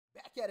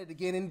Back at it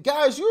again. And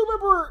guys, you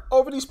remember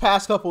over these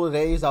past couple of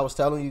days, I was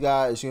telling you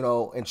guys,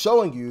 and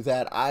showing you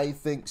that I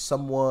think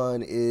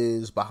someone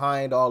is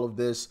behind all of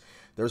this.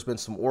 There's been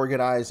some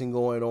organizing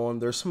going on.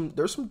 There's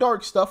some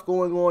dark stuff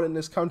going on in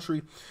this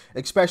country,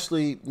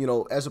 especially,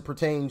 as it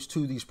pertains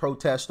to these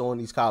protests on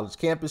these college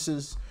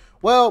campuses.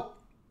 Well,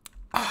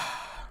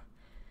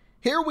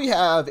 here we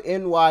have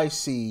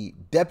NYC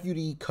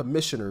Deputy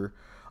Commissioner,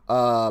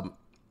 NYPD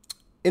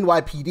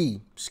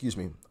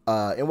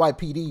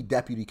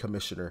Deputy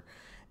Commissioner.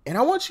 And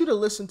I want you to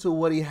listen to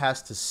what he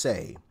has to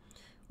say,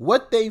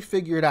 what they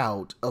figured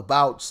out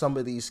about some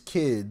of these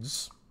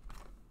kids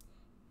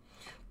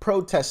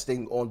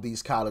protesting on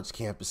these college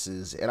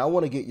campuses. And I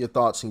want to get your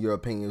thoughts and your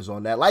opinions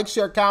on that. Like,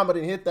 share, comment,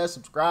 and hit that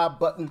subscribe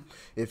button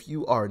if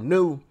you are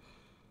new.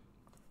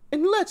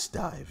 And let's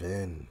dive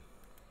in.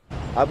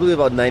 I believe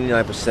about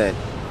 99%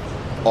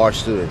 are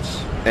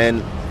students.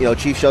 And,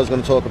 Chief Shell's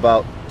going to talk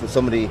about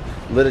some of the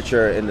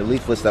literature and the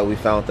leaflets that we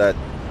found at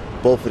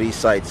both of these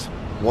sites,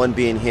 one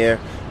being here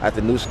at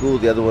the new school,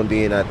 the other one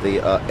being at the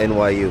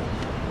NYU.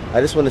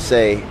 I just want to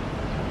say,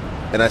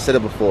 and I said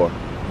it before,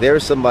 there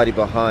is somebody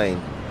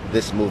behind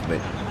this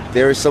movement.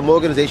 There is some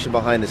organization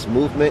behind this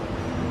movement.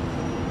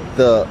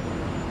 The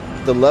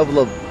level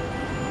of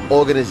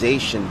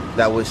organization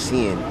that we're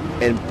seeing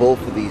in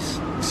both of these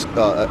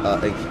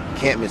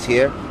encampments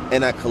here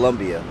and at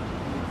Columbia,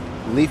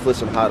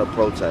 leaflets on how to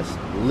protest,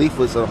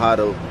 leaflets on how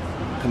to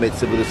commit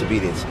civil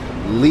disobedience,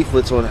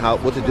 leaflets on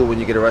what to do when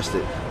you get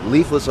arrested,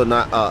 leaflets on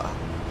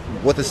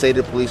what to say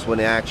to the police when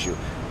they ask you.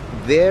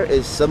 There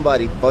is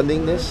somebody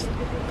funding this.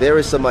 There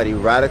is somebody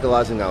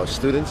radicalizing our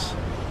students,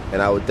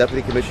 and our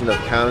Deputy Commissioner of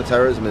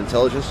Counterterrorism and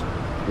Intelligence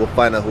will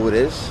find out who it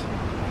is,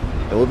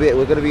 and we're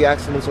going to be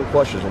asking them some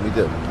questions when we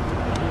do.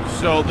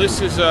 So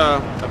this is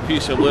a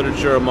piece of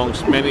literature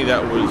amongst many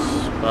that was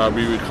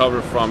we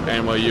recovered from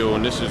NYU,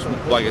 and this is,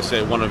 like I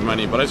said, one of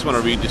many. But I just want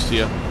to read this to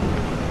you.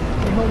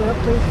 Can you hold it up,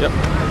 please? Yep.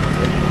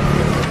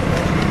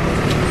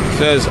 It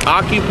says,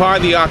 "Occupy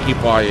the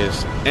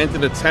occupiers. Enter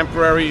the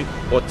temporary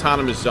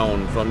autonomous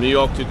zone from New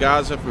York to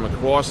Gaza, from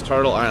across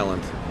Turtle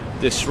Island.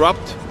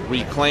 Disrupt,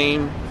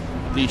 reclaim,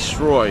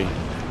 destroy.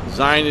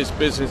 Zionist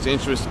business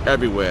interests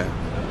everywhere.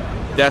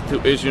 Death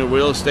to Israel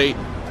real estate.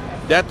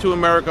 Death to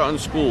America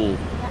unschooled.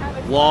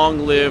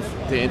 Long live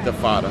the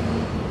Intifada."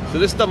 So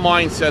this is the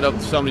mindset of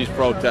some of these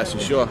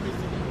protests, sure.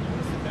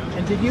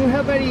 And did you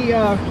have any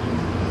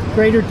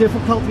greater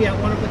difficulty at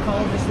one of the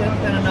colleges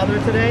than another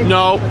today?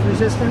 No. With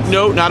resistance?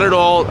 No, not at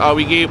all.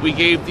 We gave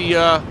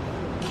the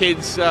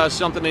kids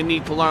something they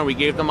need to learn. We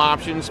gave them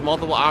options,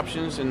 multiple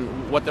options, and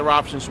what their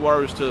options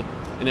were is to,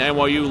 in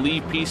NYU,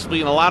 leave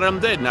peacefully, and a lot of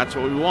them did, and that's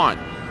what we want.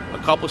 A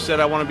couple said,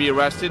 "I want to be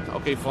arrested."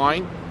 Okay,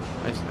 fine.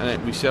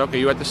 And we said, okay,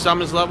 you're at the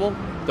summons level,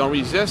 don't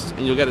resist,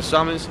 and you'll get a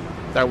summons.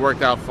 That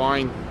worked out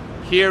fine.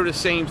 Here, the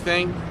same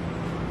thing.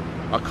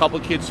 A couple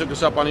of kids took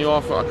us up on the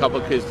offer, a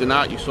couple of kids did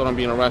not. You saw them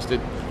being arrested.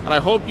 And I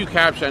hope you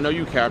captured, I know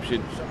you captured,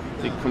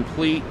 the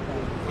complete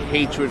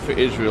hatred for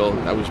Israel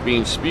that was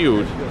being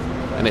spewed,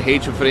 and the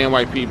hatred for the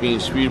NYP being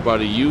spewed by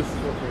the youth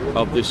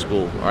of this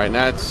school. All right, and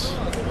that's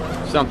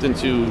something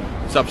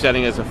it's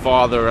upsetting as a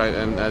father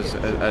and as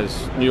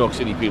New York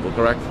City people,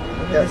 correct?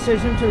 The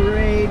decision to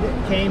raid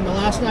came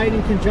last night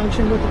in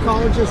conjunction with the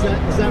colleges.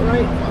 Is that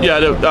right? Yeah,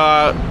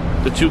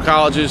 the two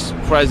colleges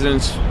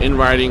presidents in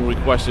writing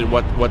requested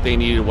what they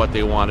needed, what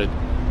they wanted,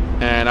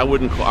 and I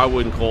wouldn't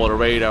call it a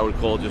raid. I would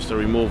call it just a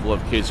removal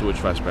of kids who were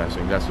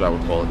trespassing. That's what I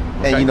would call it.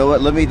 Okay? And you know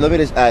what? Let me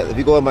just add. If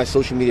you go on my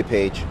social media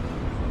page,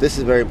 this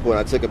is very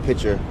important. I took a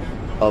picture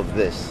of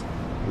this.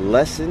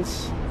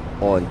 Lessons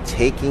on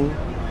taking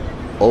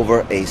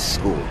over a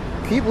school.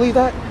 Can you believe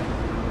that?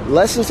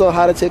 Lessons on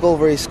how to take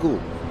over a school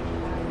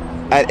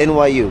at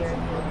NYU.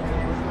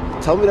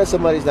 Tell me that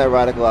somebody's not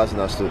radicalizing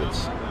our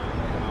students.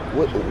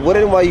 What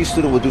NYU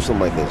student would do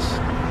something like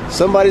this?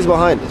 Somebody's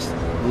behind this.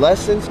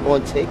 Lessons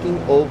on taking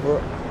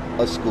over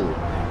a school.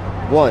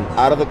 1,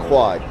 out of the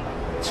quad.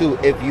 2,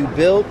 if you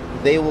build,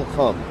 they will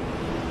come.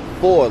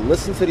 4,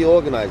 listen to the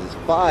organizers.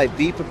 5,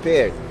 be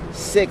prepared.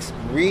 6,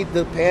 read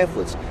the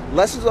pamphlets.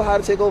 Lessons on how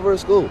to take over a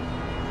school.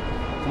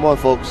 Come on,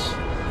 folks.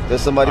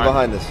 There's somebody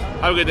behind this.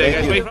 Have a good day,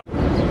 guys.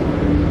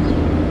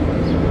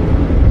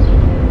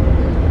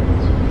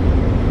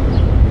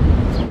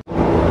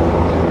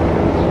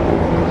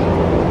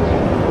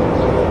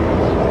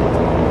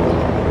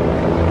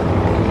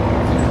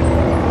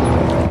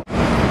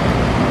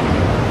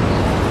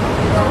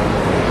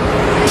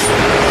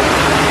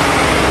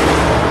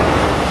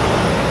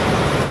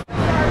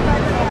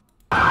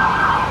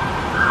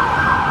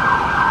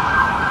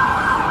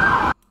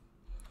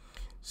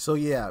 So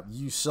yeah,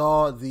 you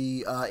saw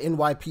the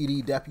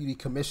NYPD Deputy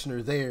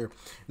Commissioner there.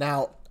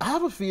 Now, I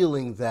have a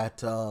feeling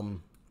that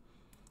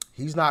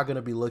he's not going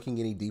to be looking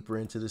any deeper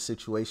into the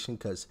situation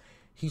because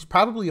he's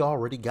probably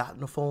already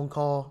gotten a phone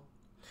call.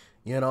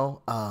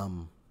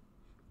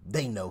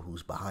 They know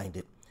who's behind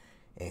it,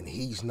 and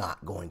he's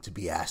not going to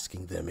be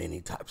asking them any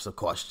types of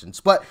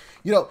questions. But,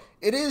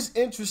 it is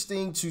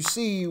interesting to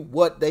see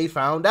what they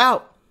found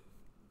out.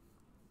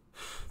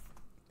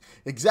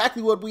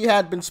 exactly what we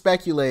had been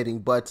speculating,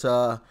 but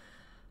I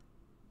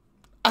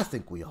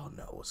think we all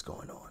know what's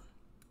going on.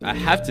 I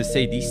have to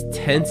say, these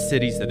tent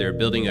cities that they're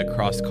building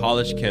across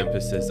college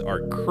campuses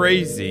are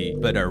crazy,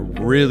 but are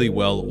really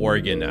well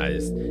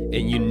organized.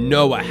 And you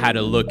know, I had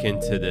to look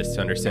into this to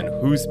understand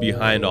who's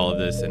behind all of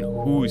this and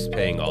who's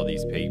paying all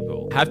these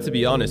people. I have to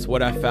be honest,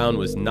 what I found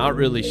was not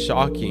really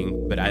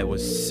shocking, but I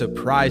was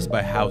surprised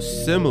by how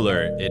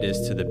similar it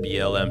is to the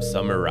BLM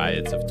summer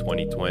riots of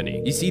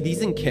 2020. You see,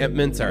 these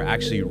encampments are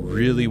actually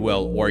really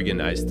well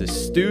organized. The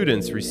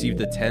students receive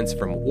the tents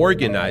from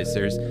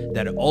organizers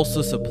that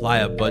also supply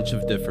a bunch of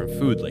different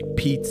food like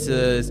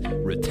pizzas,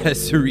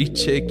 rotisserie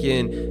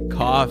chicken,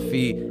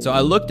 coffee. So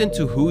I looked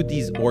into who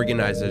these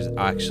organizers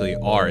actually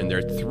are, and there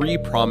are three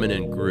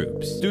prominent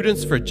groups.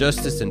 Students for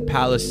Justice in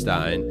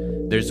Palestine,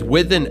 there's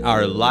Within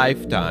Our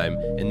Lifetime,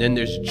 and then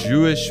there's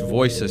Jewish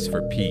Voices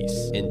for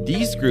Peace. And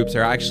these groups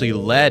are actually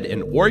led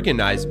and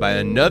organized by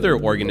another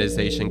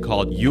organization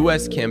called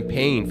U.S.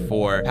 Campaign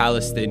for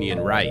Palestinian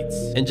Rights.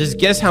 And just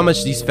guess how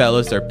much these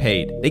fellows are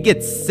paid. They get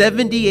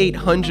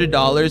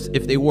 $7,800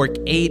 if they work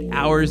 8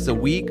 hours a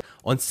week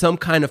on some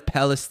kind of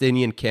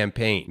Palestinian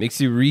campaign. Makes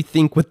you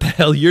rethink what the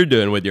hell you're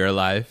doing with your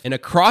life. And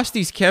across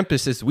these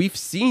campuses, we've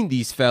seen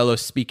these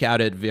fellows speak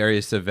out at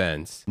various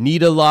events.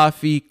 Nita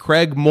Laffey,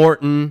 Craig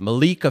Morton,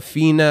 Malik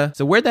Afina.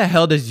 So where the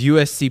hell does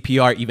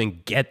USCPR even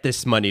get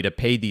this money to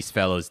pay these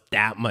fellows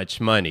that much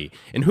money?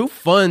 And who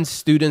funds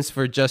Students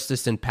for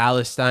Justice in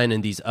Palestine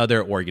and these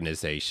other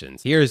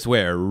organizations? Here's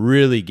where it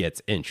really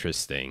gets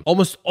interesting.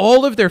 Almost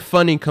all of their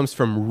funding comes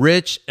from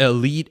rich,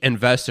 elite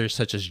investors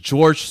such as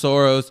George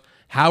Soros,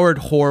 Howard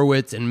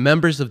Horowitz, and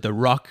members of the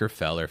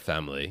Rockefeller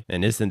family.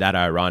 And isn't that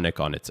ironic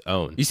on its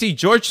own? You see,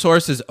 George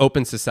Soros'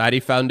 Open Society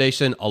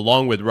Foundation,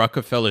 along with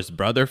Rockefeller's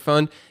Brother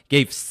Fund,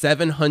 gave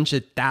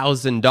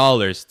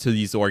 $700,000 to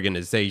these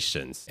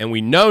organizations. And we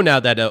know now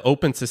that the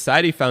Open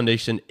Society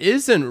Foundation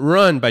isn't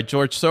run by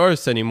George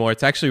Soros anymore.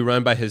 It's actually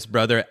run by his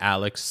brother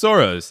Alex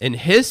Soros and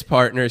his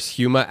partners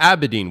Huma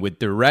Abedin, with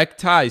direct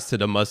ties to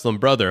the Muslim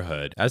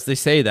Brotherhood. As they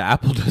say, the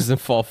apple doesn't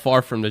fall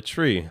far from the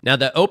tree. Now,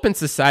 the Open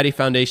Society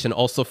Foundation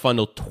also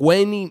funneled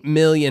 $20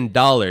 million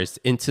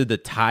into the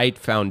Tide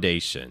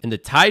Foundation. And the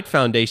Tide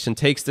Foundation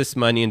takes this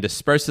money and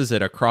disperses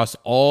it across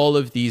all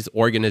of these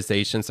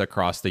organizations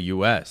across the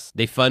U.S.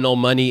 They funnel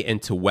money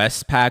into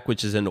Westpac,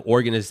 which is an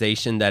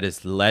organization that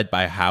is led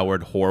by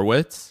Howard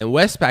Horowitz. And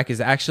Westpac is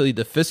actually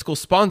the fiscal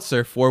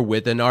sponsor for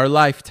Within Our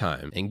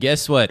Lifetime. And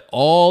guess what?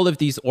 All of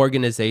these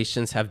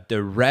organizations have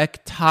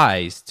direct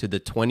ties to the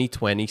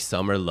 2020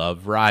 Summer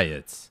Love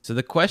riots. So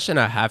the question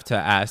I have to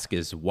ask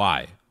is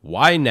why?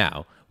 Why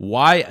now?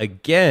 Why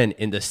again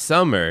in the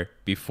summer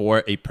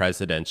before a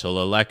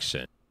presidential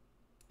election?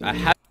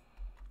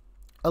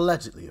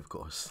 Allegedly, of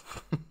course.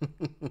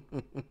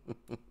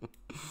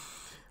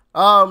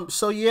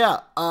 So yeah,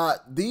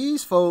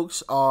 these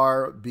folks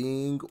are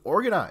being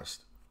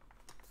organized.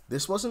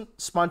 This wasn't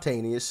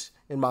spontaneous,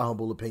 in my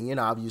humble opinion.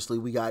 Obviously,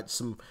 we got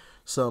some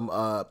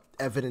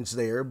evidence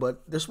there,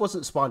 but this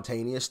wasn't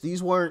spontaneous.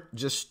 These weren't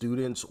just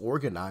students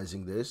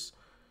organizing this.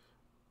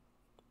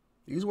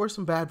 These were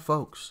some bad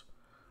folks.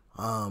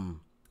 And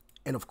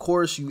of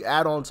course, you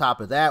add on top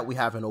of that, we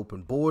have an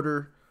open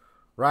border,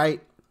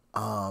 right?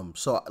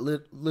 So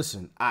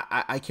listen,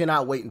 I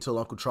cannot wait until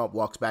Uncle Trump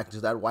walks back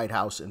into that White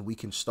House and we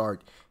can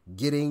start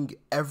getting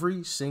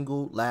every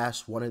single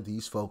last one of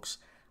these folks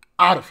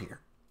out of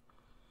here.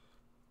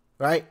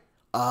 Right?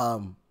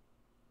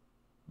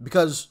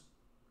 Because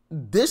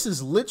this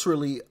is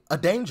literally a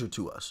danger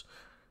to us.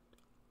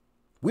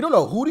 We don't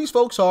know who these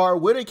folks are,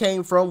 where they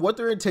came from, what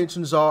their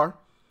intentions are,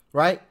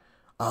 right?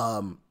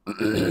 Where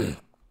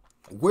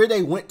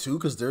they went to,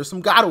 because there's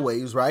some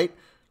gotaways, right?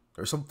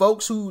 There's some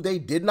folks who they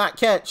did not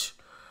catch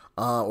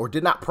or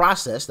did not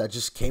process that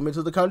just came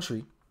into the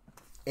country.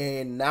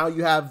 And now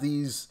you have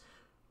these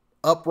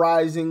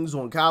uprisings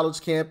on college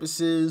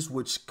campuses,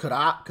 which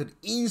could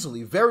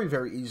easily, very,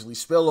 very easily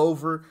spill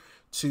over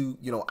to,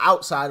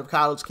 outside of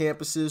college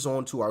campuses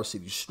onto our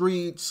city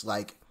streets,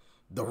 like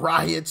the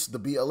riots, the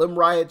BLM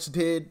riots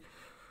did.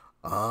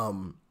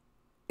 And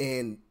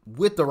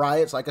with the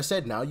riots, like I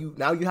said, now you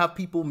have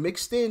people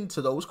mixed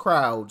into those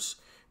crowds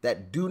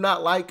that do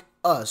not like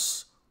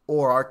us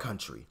or our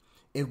country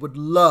and would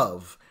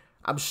love,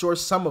 I'm sure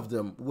some of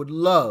them would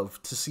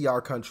love to see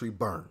our country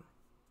burn.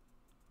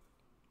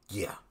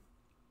 Yeah.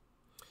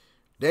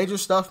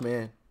 Dangerous stuff,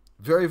 man.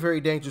 Very,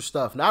 very dangerous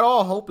stuff. Not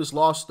all hope is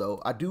lost,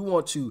 though. I do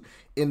want to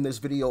end this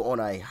video on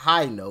a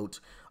high note.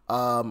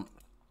 I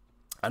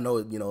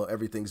know,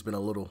 everything's been a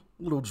little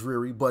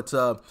dreary, but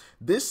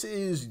this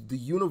is the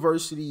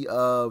University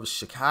of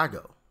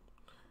Chicago.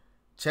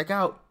 Check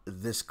out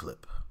this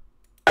clip.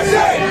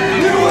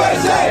 USA!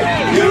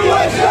 USA!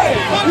 USA!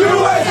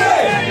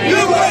 USA!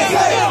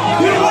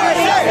 USA!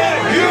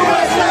 USA!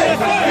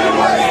 USA!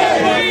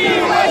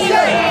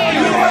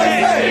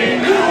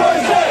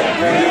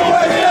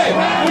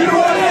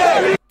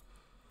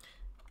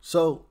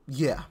 So,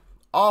 yeah,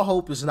 all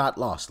hope is not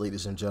lost,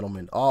 ladies and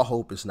gentlemen. All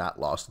hope is not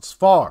lost. It's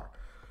far,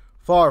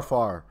 far,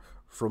 far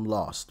from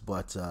lost.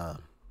 But,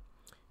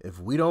 if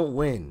we don't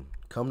win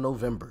come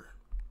November,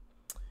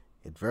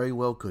 it very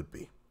well could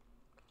be.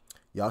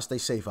 Y'all stay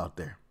safe out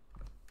there.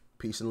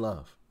 Peace and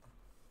love.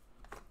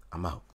 I'm out.